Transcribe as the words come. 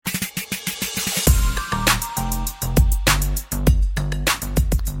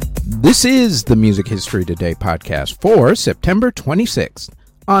This is the Music History Today podcast for September 26th.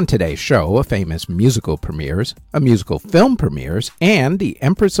 On today's show, a famous musical premieres, a musical film premieres, and the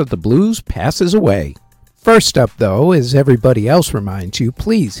Empress of the Blues passes away. First up, though, as everybody else reminds you,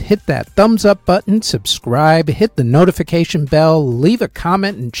 please hit that thumbs up button, subscribe, hit the notification bell, leave a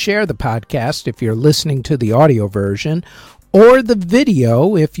comment, and share the podcast if you're listening to the audio version, or the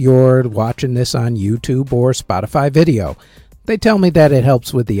video if you're watching this on YouTube or Spotify video. They tell me that it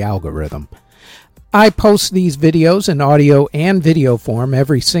helps with the algorithm. I post these videos in audio and video form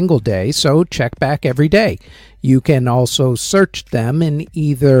every single day, so check back every day. You can also search them in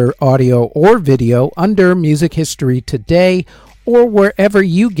either audio or video under Music History Today or wherever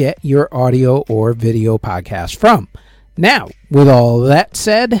you get your audio or video podcast from. Now, with all that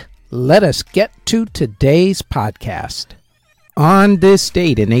said, let us get to today's podcast. On this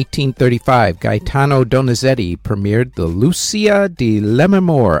date in 1835, Gaetano Donizetti premiered the Lucia di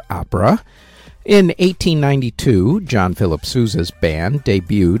Lammermoor opera. In 1892, John Philip Sousa's band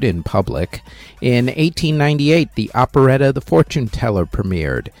debuted in public. In 1898, the operetta The Fortune Teller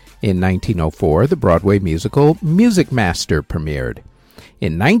premiered. In 1904, the Broadway musical Music Master premiered.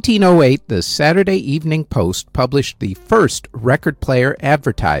 In 1908, the Saturday Evening Post published the first record player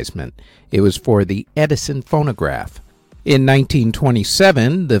advertisement. It was for the Edison phonograph. In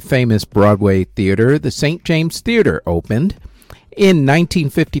 1927, the famous Broadway theater, the St. James Theater, opened. In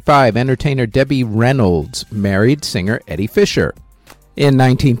 1955, entertainer Debbie Reynolds married singer Eddie Fisher. In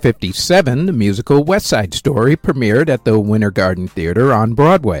 1957, the musical West Side Story premiered at the Winter Garden Theater on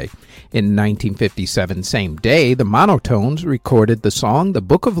Broadway. In 1957, same day, the Monotones recorded the song The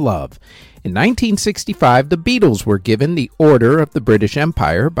Book of Love. In 1965, the Beatles were given the Order of the British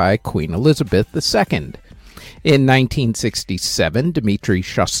Empire by Queen Elizabeth II. In 1967, Dmitri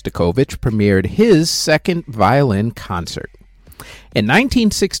Shostakovich premiered his second violin concert. In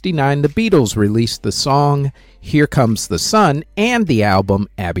 1969, the Beatles released the song Here Comes the Sun and the album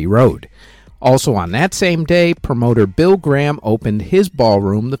Abbey Road. Also on that same day, promoter Bill Graham opened his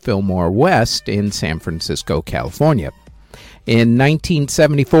ballroom, the Fillmore West, in San Francisco, California. In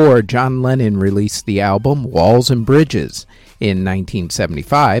 1974, John Lennon released the album Walls and Bridges. In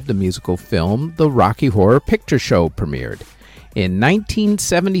 1975, the musical film The Rocky Horror Picture Show premiered. In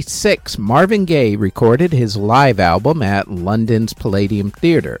 1976, Marvin Gaye recorded his live album at London's Palladium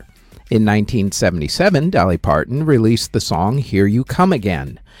Theatre. In 1977, Dolly Parton released the song Here You Come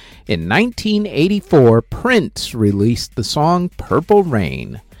Again. In 1984, Prince released the song Purple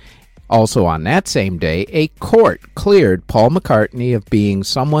Rain. Also on that same day, a court cleared Paul McCartney of being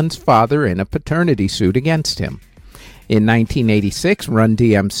someone's father in a paternity suit against him. In 1986, Run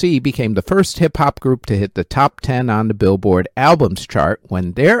DMC became the first hip-hop group to hit the top 10 on the Billboard Albums chart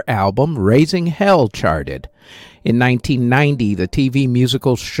when their album Raising Hell charted. In 1990, the TV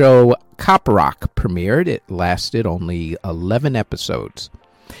musical show Cop Rock premiered. It lasted only 11 episodes.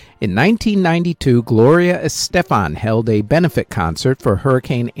 In 1992, Gloria Estefan held a benefit concert for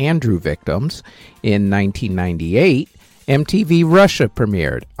Hurricane Andrew victims. In 1998, MTV Russia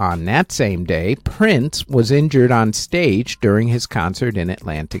premiered. On that same day, Prince was injured on stage during his concert in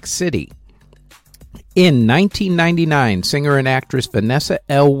Atlantic City. In 1999, singer and actress Vanessa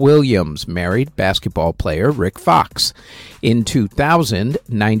L. Williams married basketball player Rick Fox. In 2000,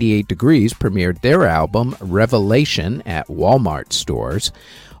 98 Degrees premiered their album Revelation at Walmart stores.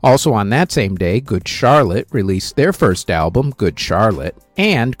 Also on that same day, Good Charlotte released their first album, Good Charlotte,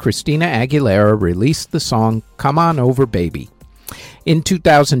 and Christina Aguilera released the song Come On Over Baby. In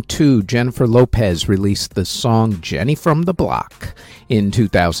 2002, Jennifer Lopez released the song Jenny from the Block. In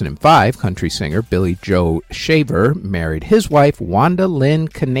 2005, country singer Billy Joe Shaver married his wife Wanda Lynn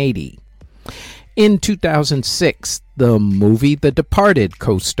Kennedy. In 2006, the movie The Departed,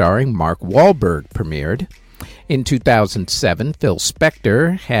 co-starring Mark Wahlberg, premiered. In 2007, Phil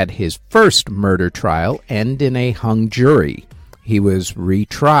Spector had his first murder trial end in a hung jury. He was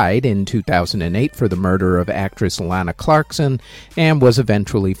retried in 2008 for the murder of actress Lana Clarkson and was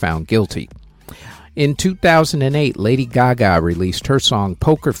eventually found guilty. In 2008, Lady Gaga released her song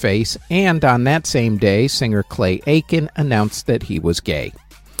Poker Face, and on that same day, singer Clay Aiken announced that he was gay.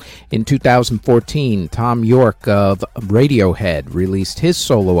 In 2014, Thom Yorke of Radiohead released his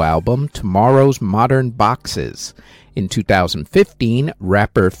solo album, Tomorrow's Modern Boxes. In 2015,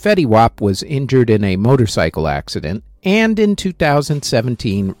 rapper Fetty Wap was injured in a motorcycle accident. And in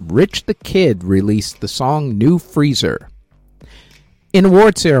 2017, Rich the Kid released the song New Freezer. In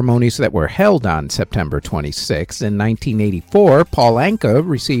award ceremonies that were held on September 26, in 1984, Paul Anka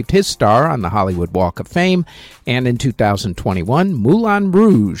received his star on the Hollywood Walk of Fame, and in 2021, Moulin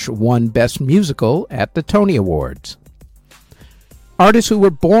Rouge won Best Musical at the Tony Awards. Artists who were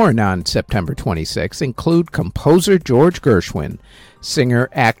born on September 26 include composer George Gershwin, singer,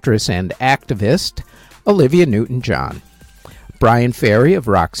 actress, and activist Olivia Newton-John, Brian Ferry of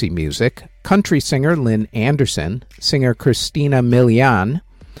Roxy Music, country singer Lynn Anderson, singer Christina Milian,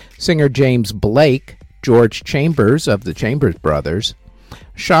 singer James Blake, George Chambers of the Chambers Brothers,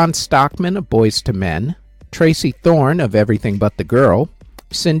 Sean Stockman of Boyz II Men, Tracy Thorn of Everything But the Girl,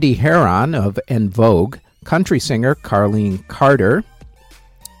 Cindy Herron of En Vogue, country singer Carlene Carter,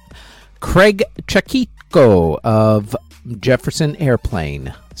 Craig Chaquico of Jefferson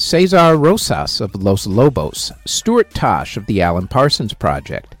Airplane, Cesar Rosas of Los Lobos, Stuart Tosh of the Alan Parsons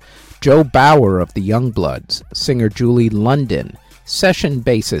Project, Joe Bauer of the Youngbloods, singer Julie London, session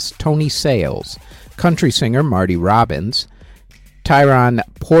bassist Tony Sales, country singer Marty Robbins, Tyrone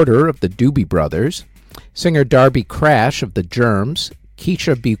Porter of the Doobie Brothers, singer Darby Crash of the Germs,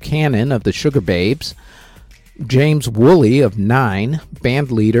 Keisha Buchanan of the Sugar Babes, James Woolley of Nine,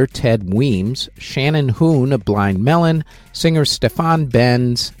 bandleader Ted Weems, Shannon Hoon of Blind Melon, singer Stefan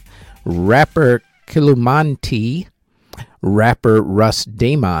Benz, rapper Kilumanti, rapper Russ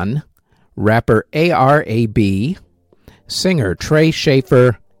Damon, rapper ARAB, singer Trey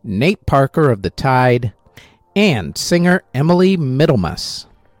Schaefer, Nate Parker of The Tide, and singer Emily Middlemas.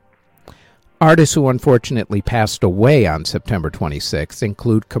 Artists who unfortunately passed away on September 26th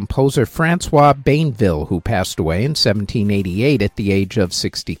include composer Francois Bainville, who passed away in 1788 at the age of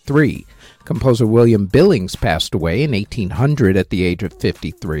 63. Composer William Billings passed away in 1800 at the age of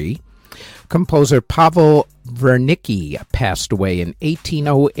 53. Composer Pavel Wernicke passed away in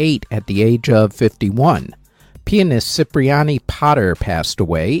 1808 at the age of 51. Pianist Cipriani Potter passed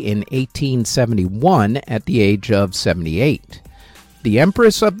away in 1871 at the age of 78. The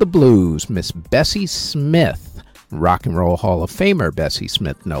Empress of the Blues, Miss Bessie Smith, Rock and Roll Hall of Famer Bessie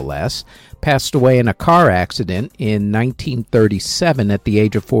Smith no less, passed away in a car accident in 1937 at the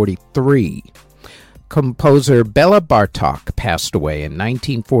age of 43. Composer Bela Bartok passed away in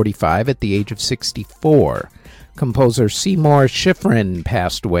 1945 at the age of 64. Composer Seymour Schifrin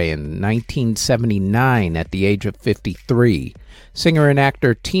passed away in 1979 at the age of 53. Singer and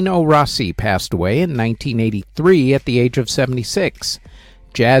actor Tino Rossi passed away in 1983 at the age of 76.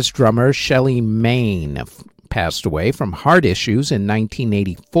 Jazz drummer Shelley Maine passed away from heart issues in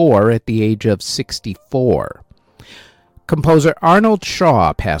 1984 at the age of 64. Composer Arnold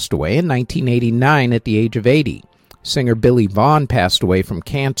Shaw passed away in 1989 at the age of 80. Singer Billy Vaughn passed away from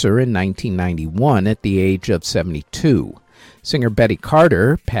cancer in 1991 at the age of 72. Singer Betty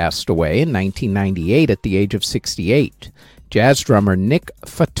Carter passed away in 1998 at the age of 68. Jazz drummer Nick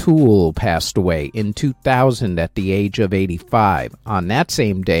Fatul passed away in 2000 at the age of 85. On that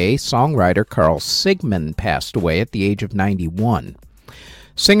same day, songwriter Carl Sigman passed away at the age of 91.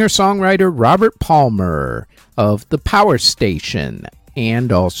 Singer-songwriter Robert Palmer of The Power Station, and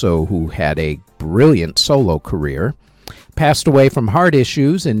also who had a brilliant solo career, passed away from heart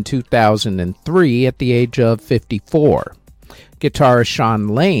issues in 2003 at the age of 54. Guitarist Sean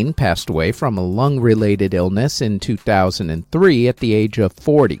Lane passed away from a lung-related illness in 2003 at the age of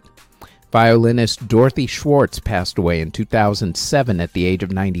 40. Violinist Dorothy Schwartz passed away in 2007 at the age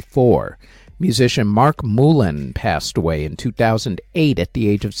of 94. Musician Mark Mullen passed away in 2008 at the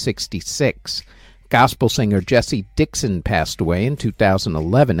age of 66. Gospel singer Jesse Dixon passed away in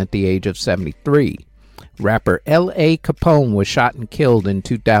 2011 at the age of 73. Rapper L.A. Capone was shot and killed in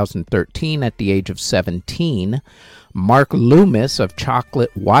 2013 at the age of 17. Mark Loomis of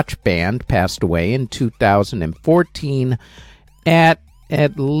Chocolate Watch Band passed away in 2014 at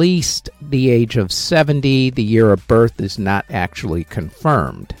least the age of 70. The year of birth is not actually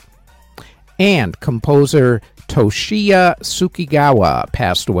confirmed. And composer Toshiya Sukigawa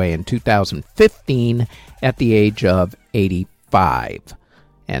passed away in 2015 at the age of 85.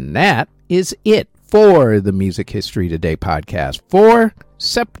 And that is it for the Music History Today podcast for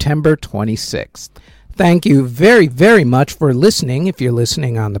September 26th. Thank you very, very much for listening if you're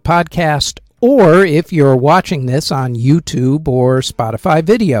listening on the podcast or if you're watching this on YouTube or Spotify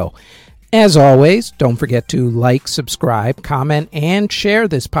video. As always, don't forget to like, subscribe, comment, and share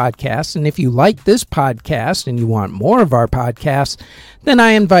this podcast. And if you like this podcast and you want more of our podcasts, then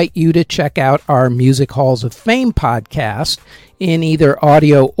I invite you to check out our Music Halls of Fame podcast in either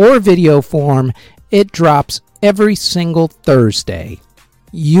audio or video form. It drops every single Thursday.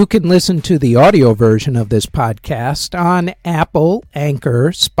 You can listen to the audio version of this podcast on Apple,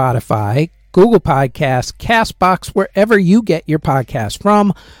 Anchor, Spotify, Google Podcasts, CastBox, wherever you get your podcast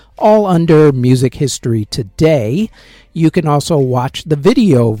from, all under Music History Today. You can also watch the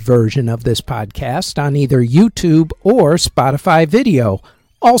video version of this podcast on either YouTube or Spotify Video,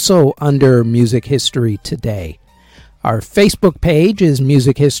 also under Music History Today. Our Facebook page is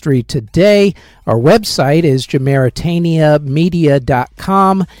Music History Today. Our website is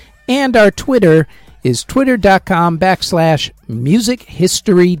JamaritaniaMedia.com. And our Twitter is twitter.com/Music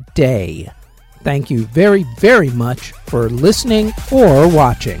History Day. Thank you very, very much for listening or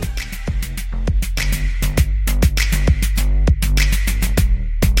watching.